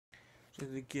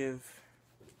is to give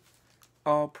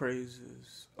all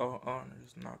praises, all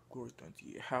honors, not glory unto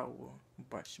Yahweh,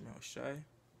 Bashmel Shai.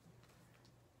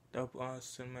 Double honor,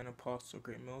 Sin Man Apostle,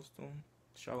 Great Millstone.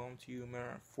 Shalom to you,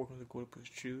 man. Forking the glory plus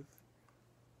truth.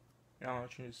 And honor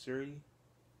to sincerity.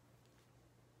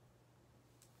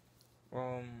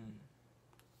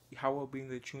 Yahweh being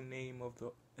the true name of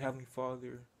the Heavenly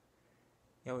Father.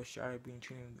 Yahweh Shai being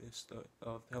true name of the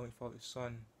Heavenly Father's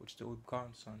Son, which is the only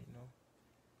begotten Son, you know.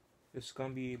 It's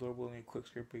gonna be, Lord willing, a quick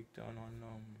script breakdown on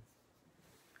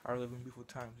our living beautiful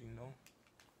times, you know.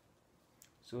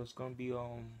 So it's gonna be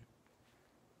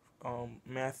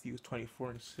Matthew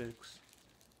 24 and 6.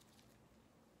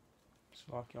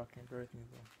 So y'all can bear with me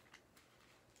though.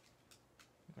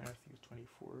 Matthew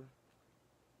 24.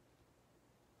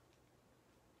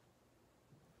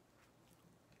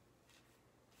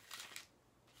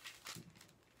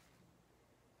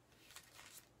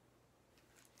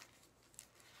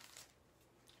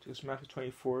 So it's Matthew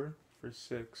 24, verse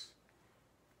 6.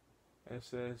 And it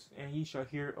says, "And ye shall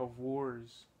hear of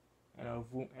wars,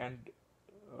 and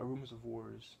rumors of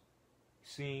wars,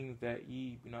 seeing that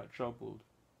ye be not troubled.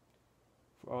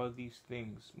 For all these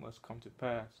things must come to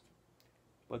pass,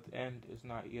 but the end is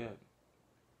not yet.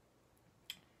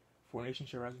 For nation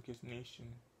shall rise against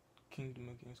nation, kingdom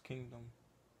against kingdom,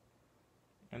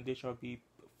 and there shall be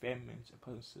famines and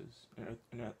pestilences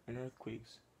and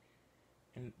earthquakes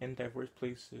in diverse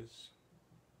places,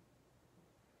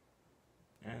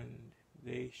 and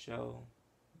they shall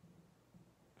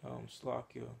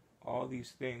slack all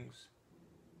these things.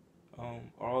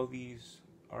 All these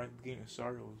are the beginning of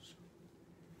sorrows."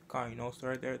 You know, so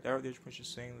right there, there's pretty much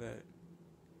saying that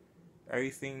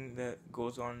everything that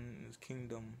goes on in this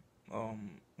kingdom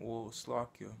will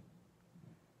slack you.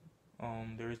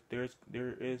 There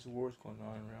is wars going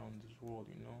on around this world,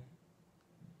 you know,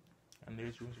 and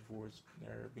there's rumors of wars that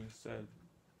are being said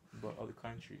about other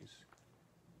countries.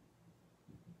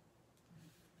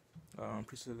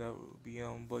 Pretty sure that would be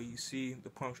but you see, the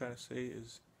point I'm trying to say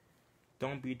is,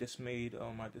 don't be dismayed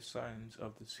at the signs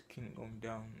of this kingdom going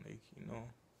down. Like, you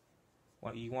know,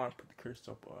 you want to put the curse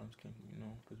up on this kingdom, you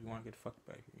know, because we want to get fucked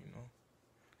back here, you know.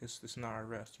 It's not our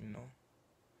rest, you know.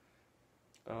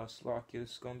 Slovakia,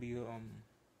 it's gonna be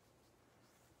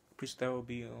pretty sure that will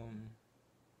be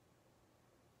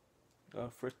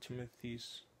First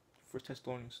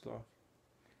Thessalonians stuff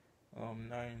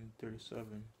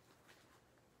 9:37.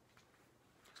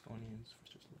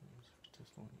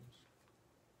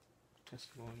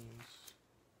 Thessalonians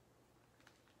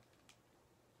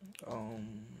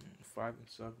 5 and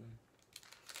 7.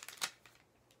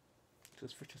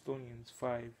 Just for Thessalonians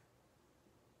 5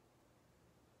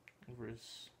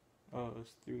 verse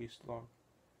 3 slog.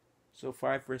 So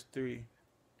 5 verse 3.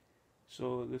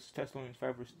 So this is Thessalonians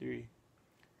 5 verse 3.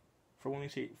 For when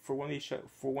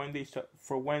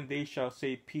they shall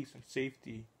say peace and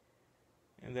safety,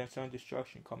 and then sudden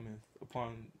destruction cometh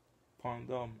upon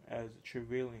them as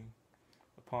travailing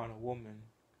upon a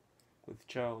woman with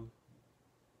child,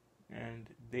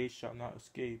 and they shall not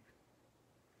escape.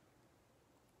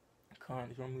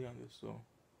 There's normally on this, so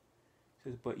it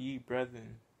says, but ye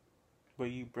brethren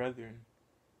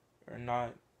are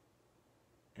not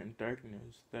in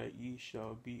darkness, that ye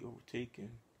shall be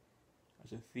overtaken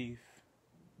as a thief.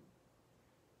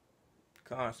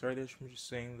 Sorry, that's from just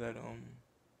saying that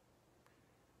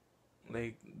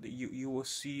like you will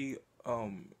see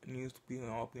news being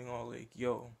all like,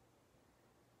 yo,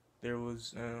 there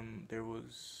was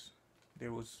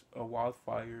a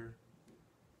wildfire,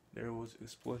 there was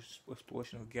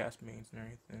explosion of gas mains and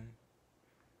everything.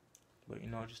 But you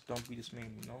know, just don't be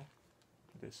dismayed, you know.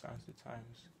 There's signs of the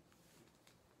times.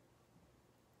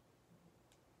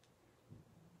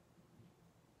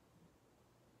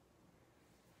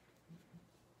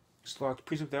 So like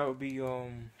precept that would be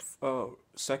 2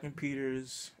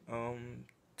 Peter's 2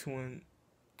 and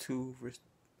 2 verse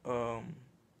 2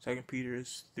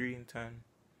 Peter's 3 and 10.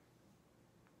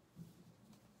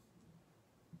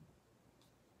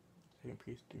 2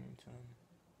 Peter's 3 and 10.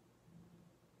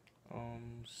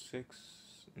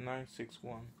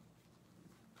 961.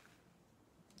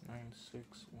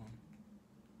 961.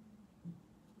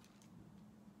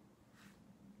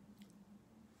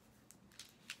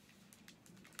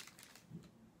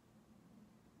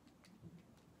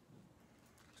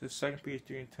 So 2 Peter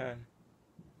 3 and 10.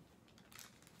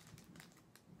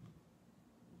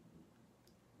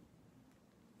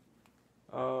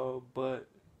 But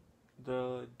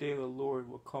the day of the Lord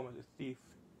will come as a thief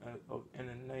in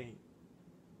the night,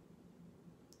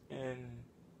 and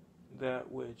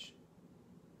that which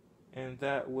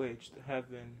the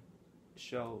heaven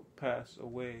shall pass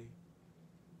away,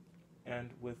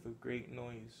 and with a great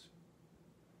noise,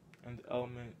 and the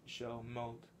element shall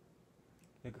melt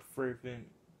like a fervent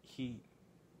heat.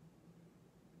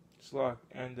 Slack,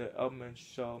 and the element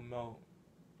shall melt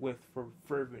with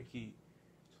fervent heat,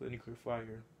 so the nuclear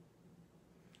fire.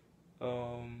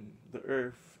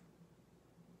 The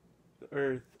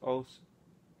earth also,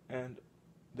 and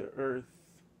the earth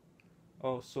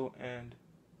also, and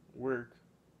works.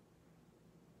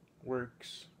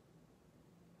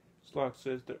 Slock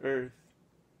says the earth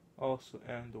also,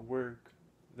 and the work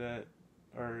that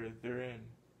are therein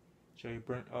shall be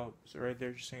burnt up. So right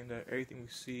there, just saying that everything we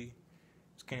see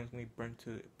is kind of gonna be burnt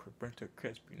to a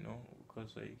crisp, you know,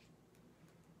 because like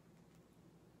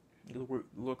the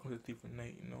Lord comes to the thief of the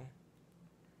night, you know.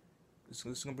 This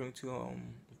is gonna bring to a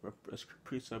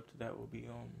precept that will be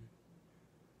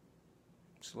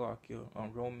Slovakia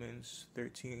Romans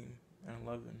 13 and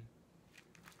 11.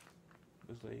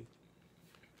 It's like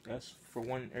that's for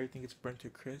one, everything gets burnt to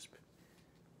a crisp.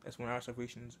 That's when our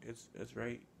salvation is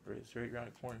right, or it's right around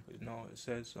the corner. Because no, it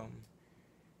says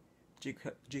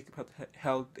Jacob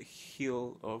held the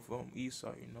heel of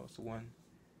Esau. You know, it's the one.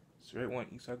 It's right when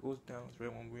Esau goes down. It's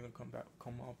right when we're gonna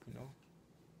come up. You know.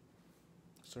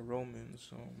 So Romans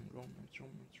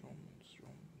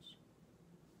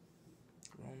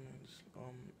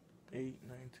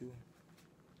 8:9-2.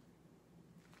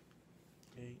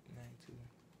 8:9-2. 8:9-2.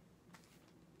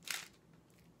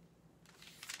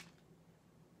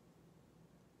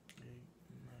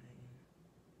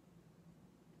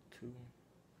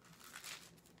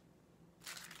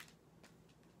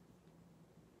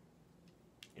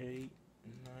 8:9-2.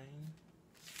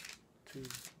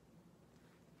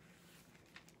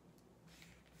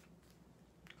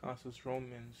 Constant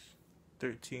Romans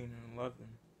 13 and 11.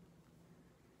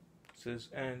 It says,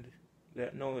 and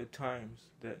that know the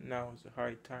times that now is a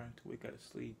hard time to wake out of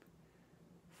sleep.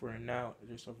 For now is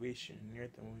their salvation near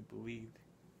them when we believed.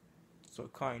 So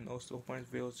kind also point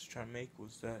Vales to try to make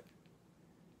was that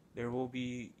you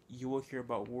will hear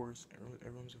about wars and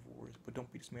rumors of wars, but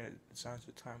don't be dismayed at the signs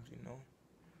of the times, you know.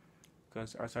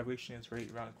 Because our salvation is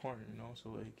right around the corner, you know. So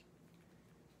like,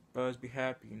 brothers, be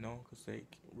happy, you know, because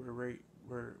like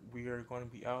we are going to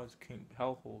be out as king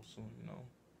hellhole soon, you know.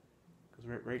 Because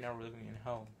right now we're living in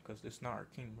hell, because it's not our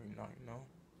kingdom right now, you know.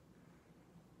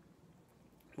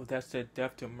 With that said,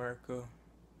 death to America.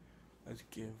 Let's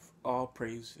give all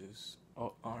praises,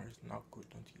 all honors, and all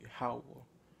good unto Yahweh,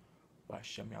 by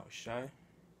Shem Yahushai.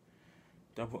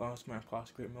 Double honors, man,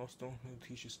 plus great millstone, who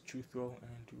teaches truth will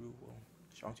and true will.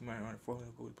 Shalom to man, honor for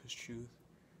him, go to truth,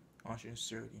 honor and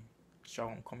sincerity.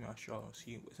 Shalom, come out, shalom.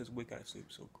 See, it says wake out of sleep,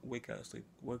 so wake out of sleep,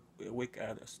 wake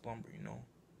out of slumber, you know.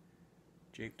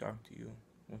 Jake talking to you,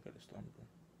 wake out of slumber.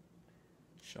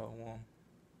 Shalom.